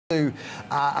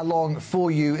Along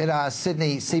for you in our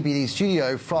Sydney CBD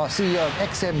studio for our CEO of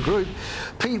XM Group.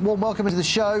 Pete, warm welcome to the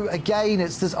show. Again,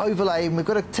 it's this overlay, and we've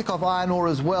got to tick off iron ore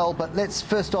as well, but let's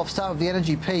first off start with the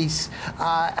energy piece.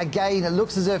 Again, it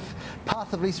looks as if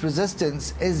path of least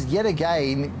resistance is yet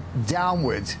again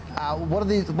downward. What are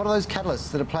those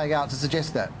catalysts that are playing out to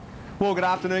suggest that? Well, good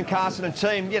afternoon, Carson and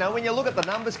team. You know, when you look at the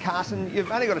numbers, Carson,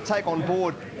 you've only got to take on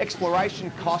board exploration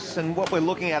costs and what we're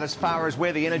looking at as far as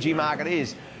where the energy market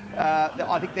is.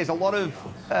 I think there's a lot of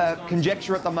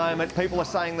conjecture at the moment. People are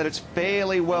saying that it's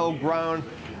fairly well grown.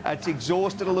 It's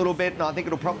exhausted a little bit, and I think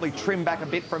it'll probably trim back a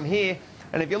bit from here.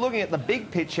 And if you're looking at the big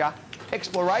picture,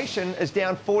 exploration is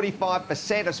down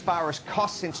 45% as far as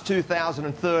costs since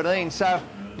 2013. So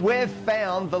we've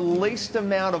found the least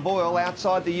amount of oil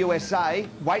outside the USA,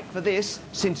 wait for this,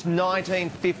 since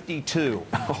 1952.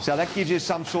 So that gives you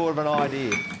some sort of an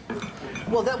idea.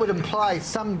 Well, that would imply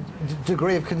some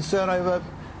degree of concern over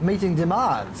meeting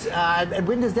demands. And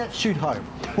when does that shoot home?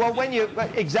 Well,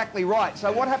 exactly right.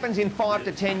 So what happens in 5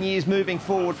 to 10 years moving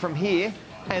forward from here?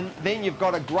 And then you've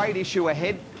got a great issue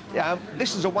ahead.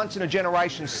 This is a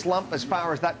once-in-a-generation slump as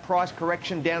far as that price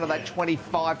correction down to that $25,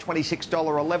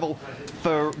 $26 level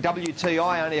for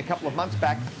WTI only a couple of months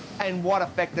back, and what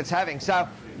effect it's having. So,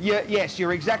 yes,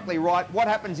 you're exactly right. What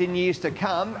happens in years to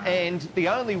come, and the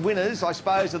only winners, I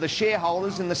suppose, are the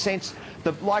shareholders, in the sense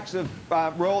the likes of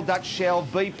Royal Dutch Shell,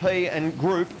 BP and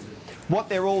Group. What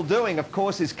they're all doing, of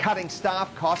course, is cutting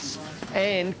staff costs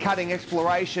and cutting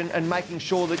exploration and making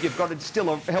sure that you've got still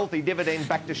a healthy dividend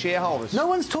back to shareholders. No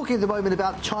one's talking at the moment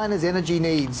about China's energy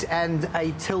needs and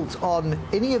a tilt on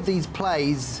any of these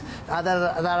plays that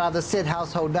are the said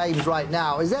household names right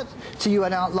now. Is that, to you,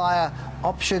 an outlier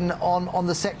option on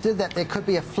the sector, that there could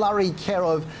be a flurry care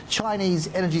of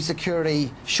Chinese energy security,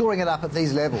 shoring it up at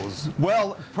these levels?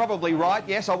 Well, probably right,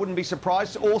 yes, I wouldn't be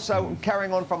surprised. Also,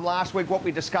 carrying on from last week, what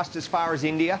we discussed as far as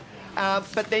India.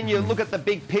 But then you look at the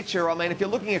big picture. I mean, if you're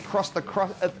looking across the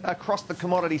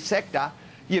commodity sector,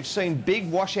 you've seen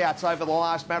big washouts over the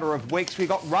last matter of weeks. We've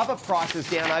got rubber prices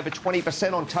down over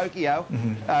 20% on Tokyo,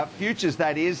 futures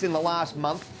that is, in the last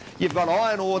month. You've got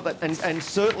iron ore and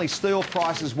certainly steel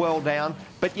prices well down.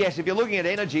 But yes, if you're looking at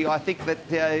energy, I think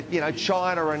that you know,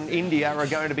 China and India are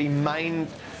going to be main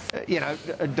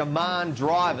demand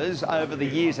drivers over the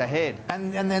years ahead.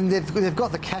 And then they've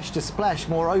got the cash to splash,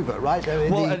 moreover, right?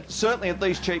 Well, certainly at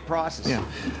these cheap prices. Yeah.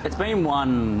 It's been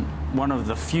one of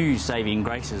the few saving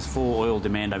graces for oil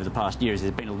demand over the past years.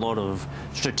 There's been a lot of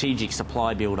strategic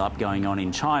supply build-up going on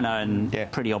in China, and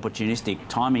pretty opportunistic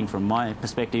timing from my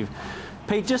perspective.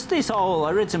 Pete, just this whole,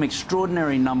 I read some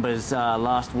extraordinary numbers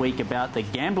last week about the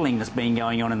gambling that's been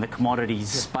going on in the commodities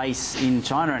space in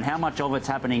China, and how much of it's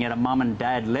happening at a mum and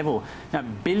dad level. Now,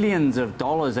 billions of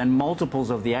dollars and multiples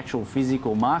of the actual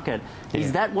physical market.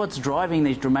 Is that what's driving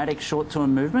these dramatic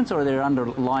short-term movements, or are there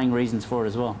underlying reasons for it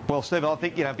as well? Well, Steve, I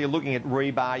think, if you're looking at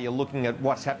rebar, you're looking at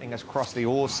what's happening across the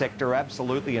ore sector,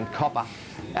 absolutely, and copper.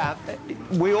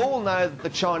 We all know that the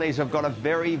Chinese have got a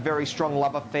very, very strong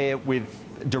love affair with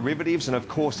derivatives and, of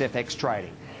course, FX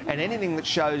trading, and anything that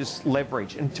shows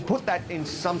leverage. And to put that in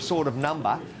some sort of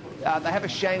number, they have a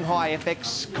Shanghai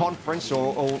FX conference,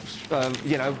 or a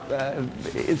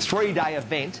 3-day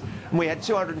event, and we had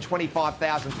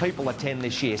 225,000 people attend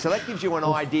this year. So that gives you an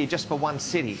idea just for one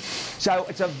city. So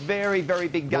it's a very, very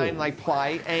big game they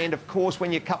play, and of course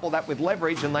when you couple that with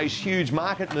leverage and those huge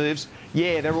market moves,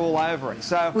 they're all over it.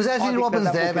 So was Anthony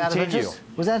Robbins there, out of interest?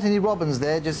 Was Anthony Robbins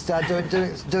there, just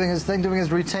doing his thing, doing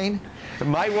his routine? It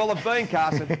may well have been,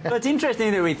 Carson. Well, it's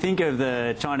interesting that we think of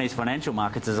the Chinese financial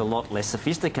markets as a lot less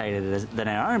sophisticated than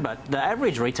our own, but the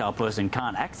average retail person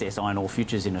can't access iron ore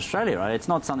futures in Australia, right? It's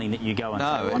not something that you go and say,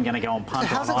 well, I'm going to go and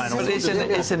punt on iron ore. But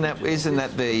isn't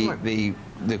that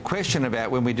the question about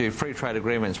when we do free trade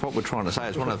agreements? What we're trying to say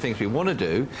is one of the things we want to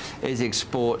do is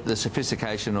export the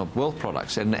sophistication of wealth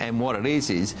products, and what it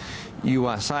is you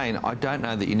are saying, I don't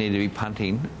know that you need to be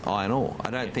punting iron ore. I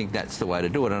don't think that's the way to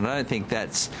do it, and I don't think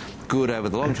that's good over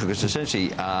the long term, because essentially,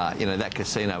 that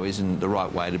casino isn't the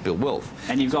right way to build wealth.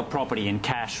 And you've got property and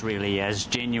cash really as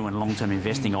genuine long-term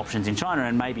investing options in China,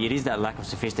 and maybe it is that lack of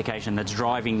sophistication that's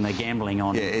driving the gambling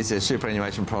on. Yeah, is there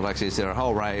superannuation products? Is there a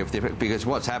whole array of different? Because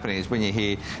what's happening is when you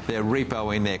hear they're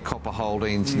repoing their copper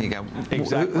holdings, and you go,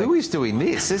 who is doing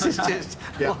this? This is just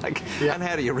and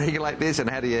how do you regulate this, and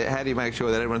how do you make sure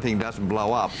that everything doesn't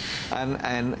blow up?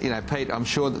 And Pete, I'm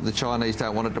sure that the Chinese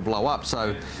don't want it to blow up,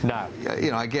 so no,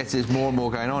 I guess there's more and more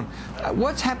going on.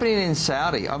 What's happening in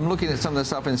Saudi? I'm looking at some of the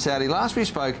stuff in Saudi. Last we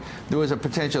spoke, there was a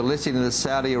potential listing of the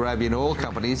Saudi Arabian oil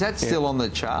company. Is that still on the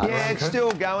chart? Yeah, it's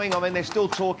still going. I mean, they're still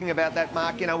talking about that,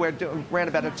 Mark. We're around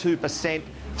about a 2%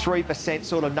 3%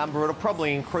 sort of number. It'll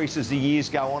probably increase as the years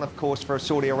go on, of course, for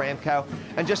Saudi Aramco.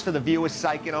 And just for the viewers'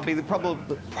 sake, it'll be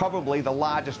probably the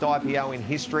largest IPO in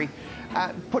history.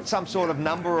 Put some sort of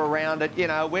number around it. You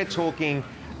know, we're talking...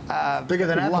 bigger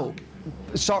than Apple.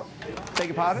 Sorry, beg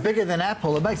your pardon? Bigger than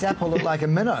Apple. It makes Apple look like a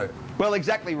minnow. Well,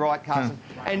 exactly right, Carson.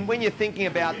 And when you're thinking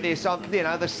about this, you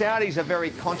know, the Saudis are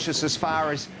very conscious as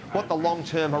far as what the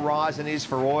long-term horizon is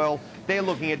for oil. They're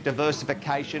looking at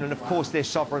diversification and, of course, their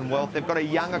sovereign wealth. They've got a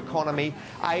young economy,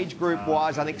 age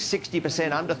group-wise, I think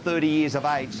 60% under 30 years of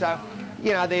age. So,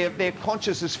 you know, they're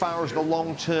conscious as far as the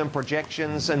long-term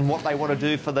projections and what they want to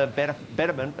do for the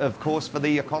betterment, of course, for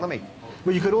the economy.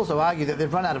 Well, you could also argue that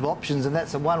they've run out of options, and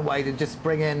that's the one way to just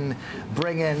bring in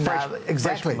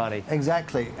fresh money.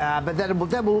 Exactly. But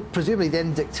that will presumably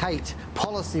then dictate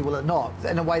policy, will it not?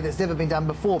 In a way that's never been done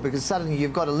before, because suddenly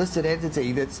you've got a listed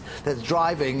entity that's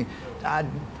driving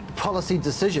policy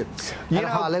decisions at a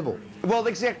high level. Well,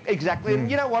 exactly. And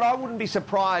you know what? I wouldn't be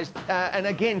surprised. And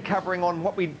again, covering on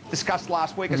what we discussed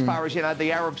last week as far as, you know,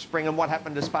 the Arab Spring and what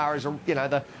happened as far as, you know,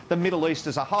 the Middle East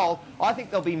as a whole. I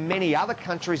think there'll be many other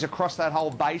countries across that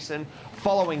whole basin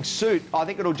following suit. I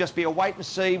think it'll just be a wait and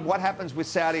see what happens with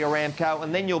Saudi Aramco,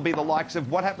 and then you'll be the likes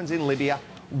of what happens in Libya.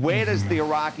 Where does the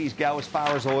Iraqis go as far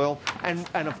as oil? And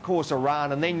of course,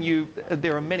 Iran. And then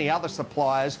there are many other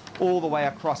suppliers all the way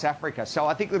across Africa. So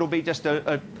I think it'll be just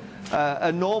a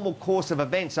normal course of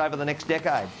events over the next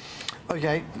decade.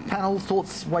 Okay, panel,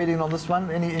 thoughts waiting on this one?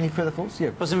 Any further thoughts? Yeah.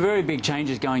 Well, some very big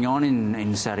changes going on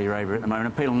in Saudi Arabia at the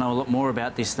moment. People know a lot more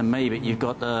about this than me, but you've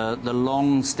got the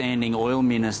long-standing oil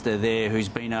minister there who's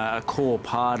been a core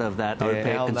part of that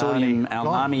OPEC consortium,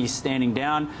 Al-Nami, standing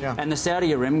down, and the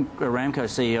Saudi Aramco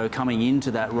CEO coming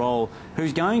into that role,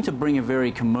 who's going to bring a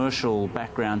very commercial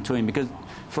background to him, because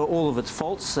for all of its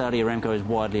faults, Saudi Aramco is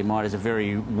widely admired as a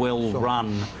very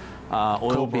well-run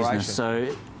oil business.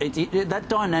 So that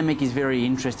dynamic is very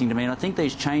interesting to me, and I think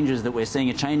these changes that we're seeing,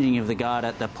 a changing of the guard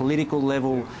at the political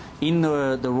level in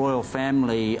the royal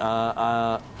family,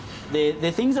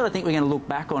 they're things that I think we're going to look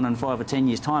back on in 5 or 10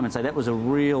 years' time and say that was a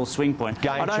real swing point.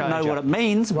 I don't know what it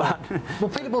means, but...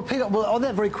 Peter, on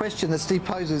that very question that Steve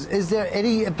poses, is there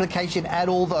any implication at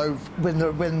all, though,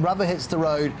 when rubber hits the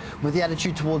road with the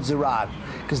attitude towards Iran?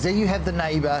 Because there you have the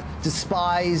neighbour,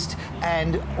 despised,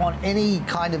 and on any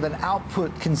kind of an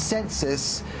output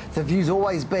consensus, the view's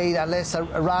always been, unless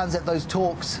Iran's at those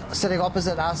talks, sitting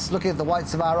opposite us, looking at the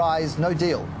whites of our eyes, no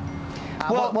deal.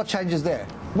 What changes there?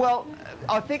 Well,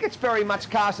 I think it's very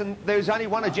much, Carson, there's only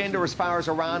one agenda as far as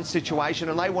Iran's situation,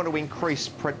 and they want to increase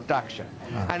production.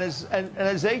 And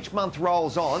as each month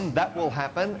rolls on, that will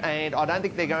happen, and I don't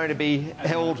think they're going to be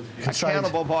held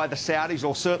accountable by the Saudis,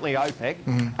 or certainly OPEC.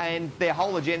 And their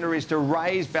whole agenda is to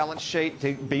raise balance sheet,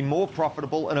 to be more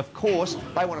profitable, and of course,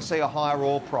 they want to see a higher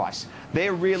oil price.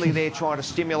 They're really there trying to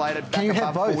stimulate it back Can you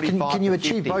have above both? 45 Can you to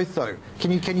achieve 50. both, though?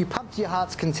 Can you pump to your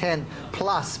heart's content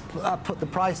plus put the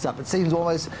price up? It seems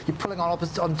almost you're pulling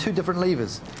on two different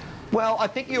levers. Well, I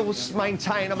think you'll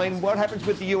maintain, I mean, what happens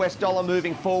with the US dollar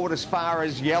moving forward as far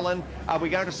as Yellen? Are we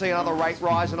going to see another rate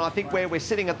rise? And I think where we're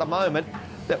sitting at the moment,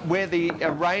 that where the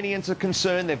Iranians are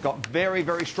concerned, they've got very,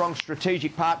 very strong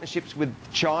strategic partnerships with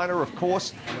China, of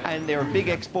course, and they're big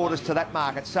exporters to that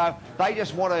market. So they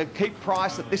just want to keep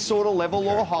price at this sort of level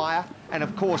or higher, and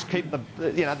of course keep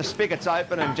the spigots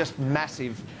open and just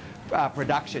massive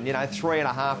production,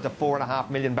 3.5 to 4.5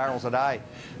 million barrels a day.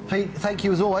 Pete, thank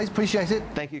you as always. Appreciate it.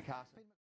 Thank you, Carson.